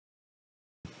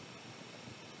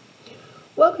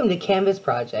Welcome to Canvas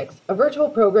Projects, a virtual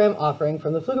program offering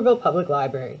from the Pflugerville Public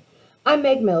Library. I'm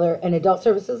Meg Miller, an Adult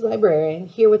Services Librarian,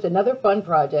 here with another fun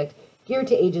project geared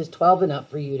to ages 12 and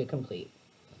up for you to complete.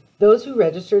 Those who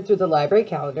registered through the library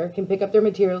calendar can pick up their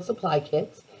material supply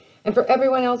kits, and for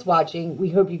everyone else watching, we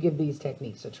hope you give these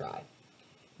techniques a try.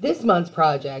 This month's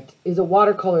project is a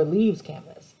Watercolor Leaves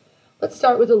Canvas. Let's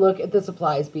start with a look at the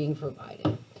supplies being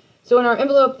provided. So in our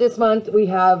envelope this month, we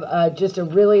have just a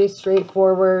really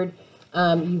straightforward,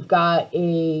 you've got about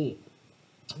a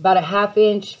 1/2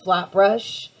 inch flat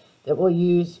brush that we'll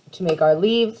use to make our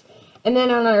leaves. And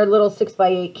then on our little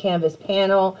 6x8 canvas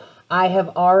panel, I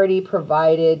have already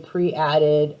provided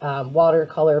pre-added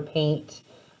watercolor paint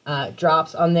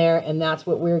drops on there, and that's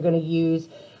what we're going to use.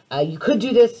 You could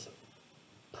do this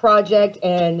project,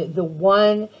 and the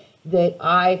one that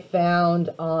I found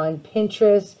on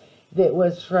Pinterest that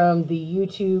was from the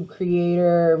YouTube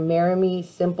creator Marimi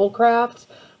Simple Crafts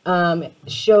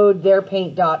showed their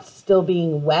paint dots still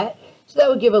being wet. So that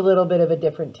would give a little bit of a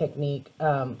different technique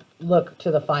look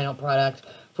to the final product.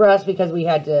 For us, because we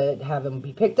had to have them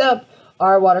be picked up,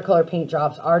 our watercolor paint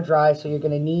drops are dry, so you're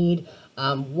going to need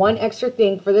one extra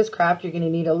thing for this craft. You're going to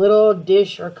need a little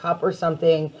dish or cup or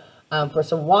something for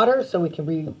some water so we can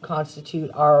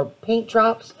reconstitute our paint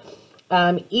drops.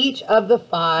 Each of the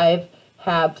 5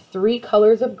 have 3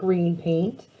 colors of green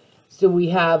paint. So we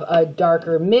have a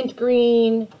darker mint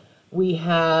green, we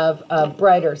have a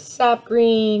brighter sap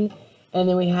green, and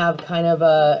then we have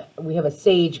a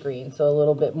sage green, so a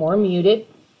little bit more muted.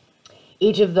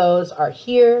 Each of those are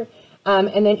here,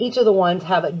 and then each of the ones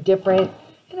have a different,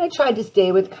 and I tried to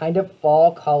stay with kind of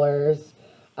fall colors.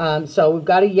 So we've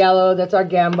got a yellow, that's our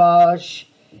gamboge,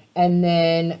 and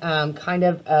then kind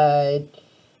of a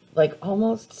like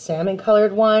almost salmon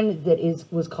colored one that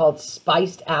was called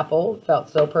spiced apple. Felt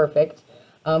so perfect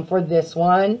for this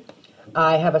one.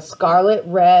 I have a scarlet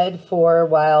red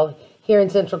while here in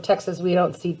Central Texas we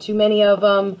don't see too many of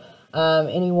them.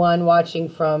 Anyone watching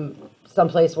from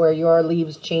someplace where your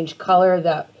leaves change color,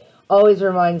 that always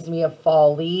reminds me of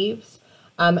fall leaves.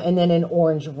 And then an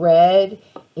orange red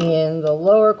in the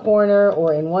lower corner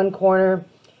or in one corner.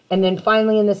 And then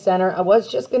finally in the center, I was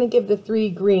just going to give the 3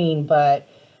 green, but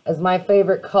as my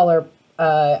favorite color,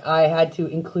 I had to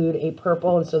include a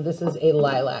purple, and so this is a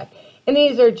lilac. And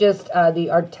these are just the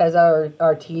Arteza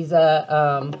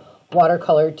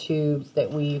watercolor tubes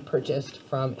that we purchased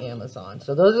from Amazon.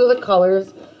 So those are the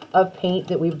colors of paint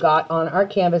that we've got on our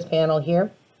canvas panel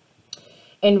here.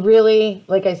 And really,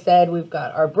 like I said, we've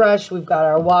got our brush, we've got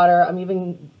our water. I'm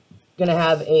even going to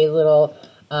have a little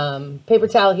paper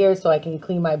towel here so I can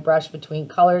clean my brush between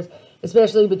colors,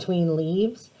 especially between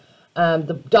leaves.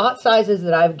 The dot sizes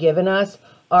that I've given us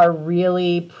are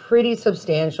really pretty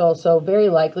substantial, so very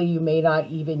likely you may not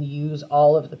even use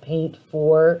all of the paint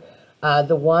for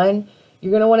the one.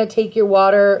 You're going to want to take your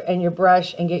water and your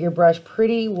brush and get your brush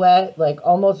pretty wet, like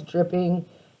almost dripping.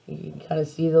 You can kind of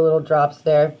see the little drops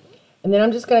there. And then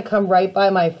I'm just going to come right by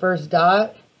my first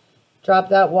dot, drop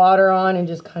that water on, and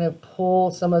just kind of pull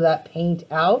some of that paint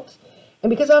out. And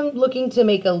because I'm looking to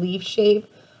make a leaf shape,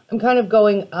 I'm kind of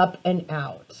going up and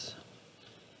out.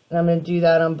 And I'm going to do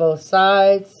that on both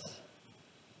sides.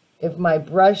 If my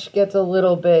brush gets a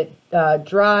little bit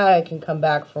dry, I can come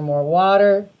back for more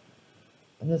water.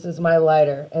 And this is my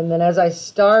lighter. And then as I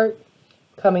start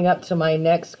coming up to my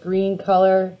next green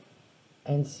color,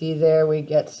 and see there we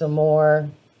get some more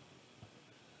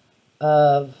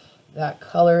of that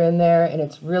color in there. And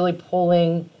it's really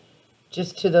pulling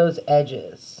just to those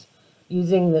edges.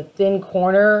 Using the thin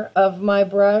corner of my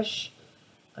brush,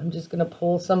 I'm just going to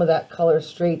pull some of that color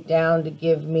straight down to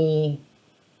give me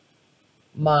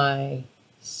my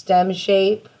stem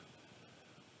shape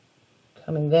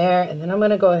coming there. And then I'm going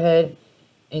to go ahead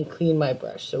and clean my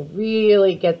brush. So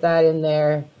really get that in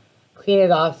there, clean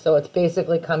it off so it's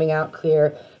basically coming out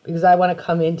clear, because I want to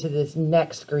come into this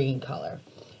next green color.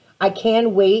 I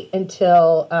can wait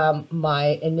until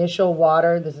my initial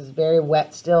water, this is very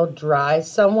wet still, dries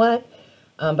somewhat,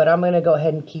 but I'm going to go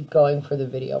ahead and keep going for the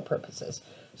video purposes.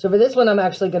 So for this one, I'm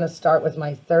actually going to start with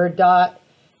my 3rd dot,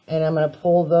 and I'm going to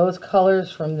pull those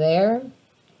colors from there.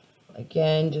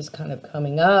 Again, just kind of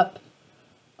coming up,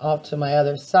 off to my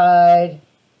other side.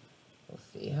 We'll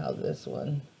see how this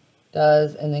one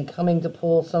does, and then coming to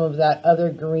pull some of that other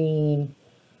green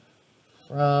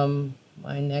from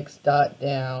my next dot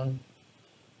down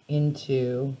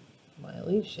into my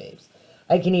leaf shapes.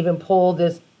 I can even pull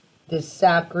this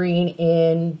sap green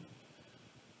in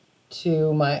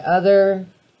to my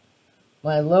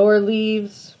lower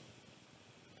leaves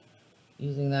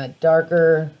using that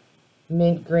darker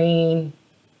mint green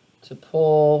to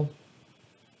pull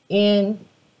in.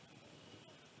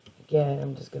 Again,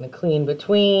 I'm just going to clean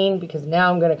between because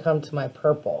now I'm going to come to my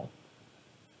purple.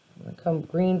 I'm going to come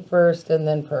green first and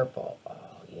then purple. Oh,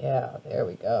 yeah, there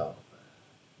we go.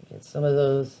 Get some of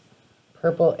those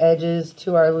purple edges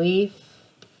to our leaf.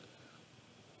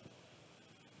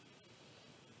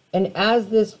 And as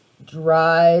this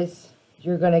dries,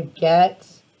 you're going to get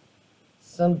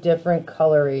some different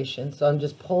coloration. So I'm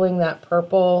just pulling that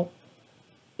purple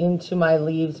into my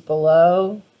leaves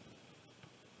below.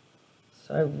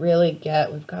 So I really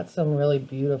get, we've got some really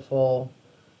beautiful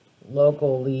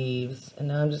local leaves. And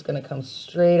now I'm just going to come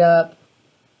straight up,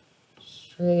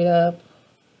 and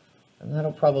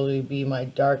that'll probably be my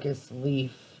darkest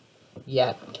leaf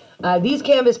yet. These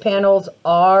canvas panels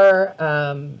are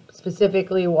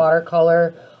specifically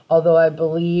watercolor, although I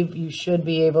believe you should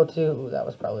be able to, ooh, that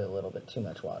was probably a little bit too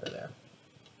much water there.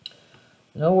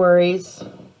 No worries.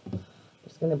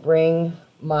 Just going to bring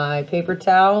my paper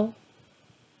towel.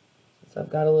 So I've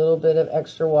got a little bit of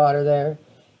extra water there.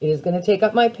 It is going to take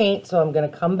up my paint, so I'm going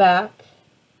to come back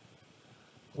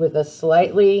with a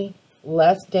slightly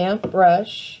less damp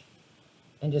brush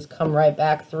and just come right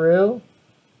back through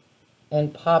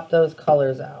and pop those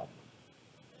colors out.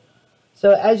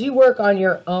 So as you work on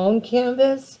your own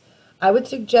canvas, I would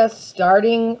suggest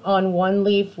starting on one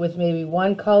leaf with maybe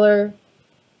one color,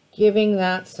 giving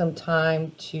that some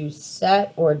time to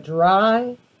set or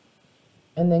dry,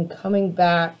 and then coming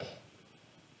back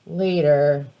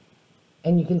later,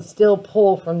 and you can still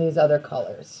pull from these other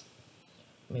colors.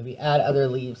 Maybe add other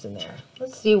leaves in there.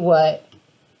 Let's see what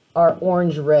our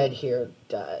orange red here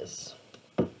does.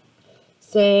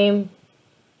 Same,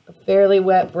 a fairly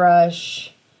wet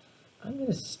brush. I'm going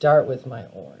to start with my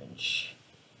orange.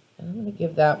 And I'm going to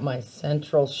give that my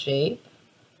central shape.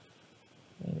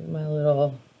 Maybe my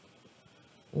little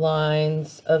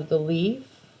lines of the leaf.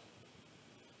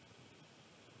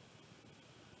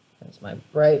 That's my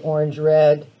bright orange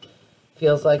red.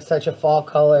 Feels like such a fall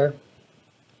color.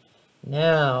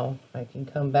 Now I can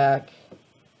come back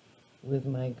with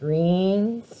my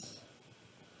greens.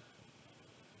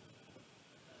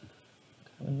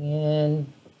 Coming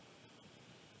in.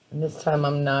 And this time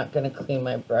I'm not going to clean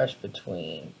my brush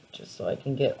between, just so I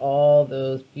can get all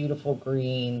those beautiful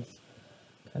greens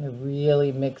kind of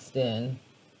really mixed in.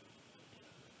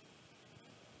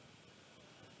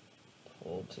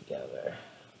 Pulled together.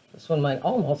 This one might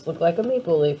almost look like a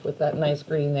maple leaf with that nice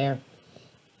green there.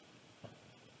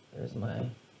 There's my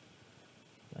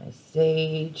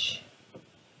sage.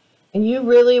 And you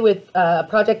really, with a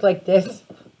project like this,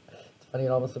 it's funny,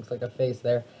 it almost looks like a face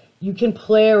there. You can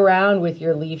play around with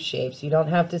your leaf shapes. You don't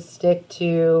have to stick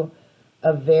to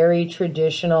a very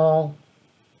traditional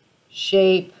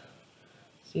shape.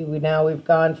 See, now we've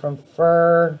gone from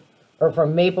fir, or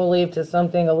from maple leaf to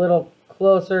something a little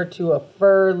closer to a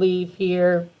fir leaf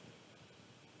here.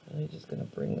 I'm just going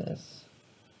to bring this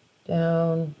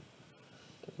down.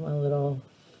 Give my little,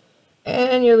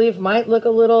 and your leaf might look a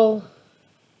little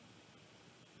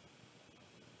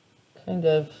kind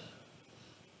of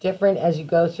different as you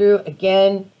go through.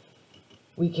 Again,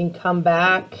 we can come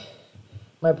back.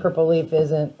 My purple leaf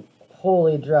isn't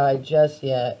wholly dry just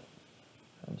yet.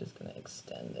 I'm just going to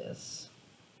extend this,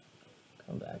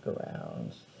 come back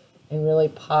around, and really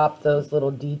pop those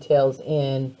little details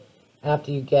in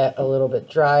after you get a little bit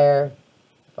drier.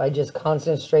 If I just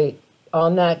concentrate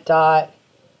on that dot,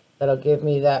 that'll give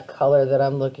me that color that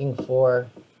I'm looking for,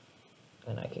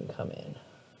 and I can come in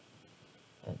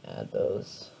and add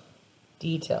those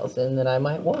details in that I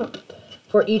might want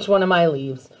for each one of my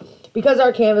leaves. Because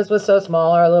our canvas was so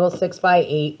small, our little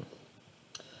 6x8,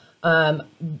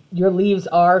 your leaves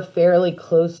are fairly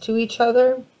close to each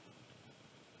other,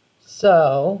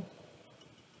 so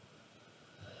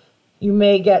you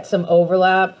may get some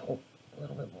overlap. Oh, a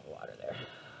little bit more water there.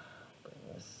 Bring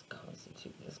this,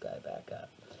 constitute this guy back up.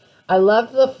 I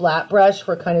love the flat brush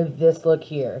for kind of this look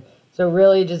here. So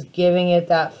really just giving it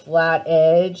that flat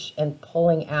edge and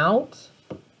pulling out.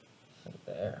 Right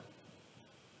there.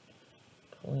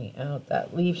 Pulling out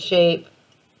that leaf shape.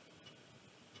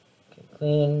 Can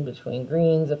clean between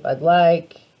greens if I'd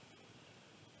like.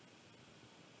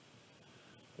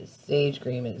 This sage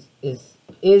green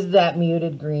is that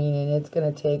muted green, and it's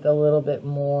going to take a little bit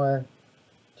more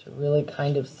to really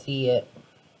kind of see it.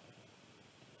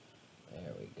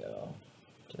 There we go.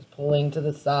 Just pulling to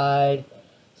the side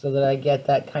so that I get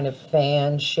that kind of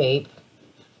fan shape.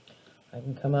 I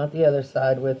can come out the other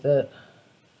side with it.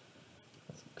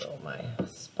 Let's go my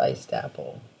spiced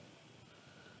apple.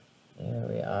 There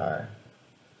we are.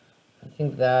 I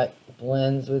think that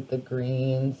blends with the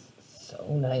greens so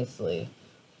nicely.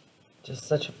 Just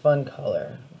such a fun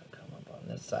color. I'm going to come up on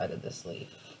this side of this leaf.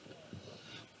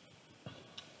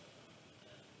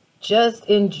 just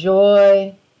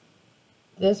enjoy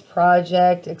this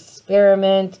project,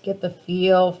 experiment, get the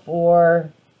feel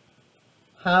for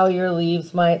how your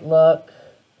leaves might look.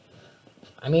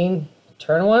 I mean,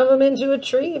 turn one of them into a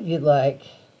tree if you'd like.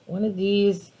 One of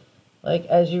these, like,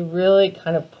 as you really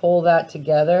kind of pull that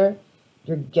together,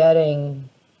 you're getting,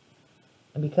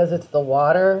 and because it's the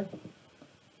water,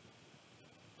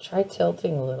 try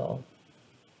tilting a little.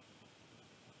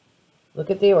 Look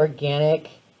at the organic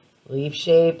leaf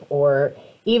shape, or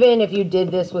even if you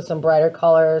did this with some brighter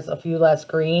colors, a few less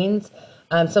greens,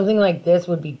 something like this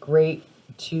would be great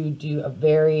to do a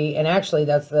very, and actually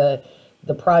that's the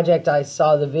project I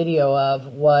saw the video of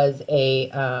was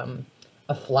a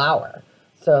flower.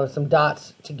 So some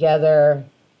dots together,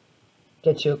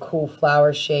 get you a cool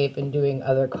flower shape, and doing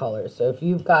other colors. So if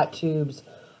you've got tubes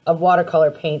of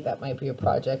watercolor paint, that might be a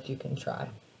project you can try.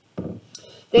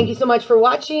 Thank you so much for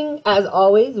watching. As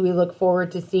always, we look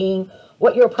forward to seeing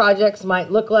what your projects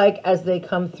might look like as they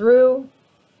come through.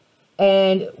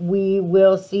 And we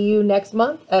will see you next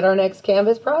month at our next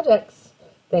Canvas projects.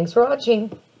 Thanks for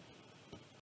watching.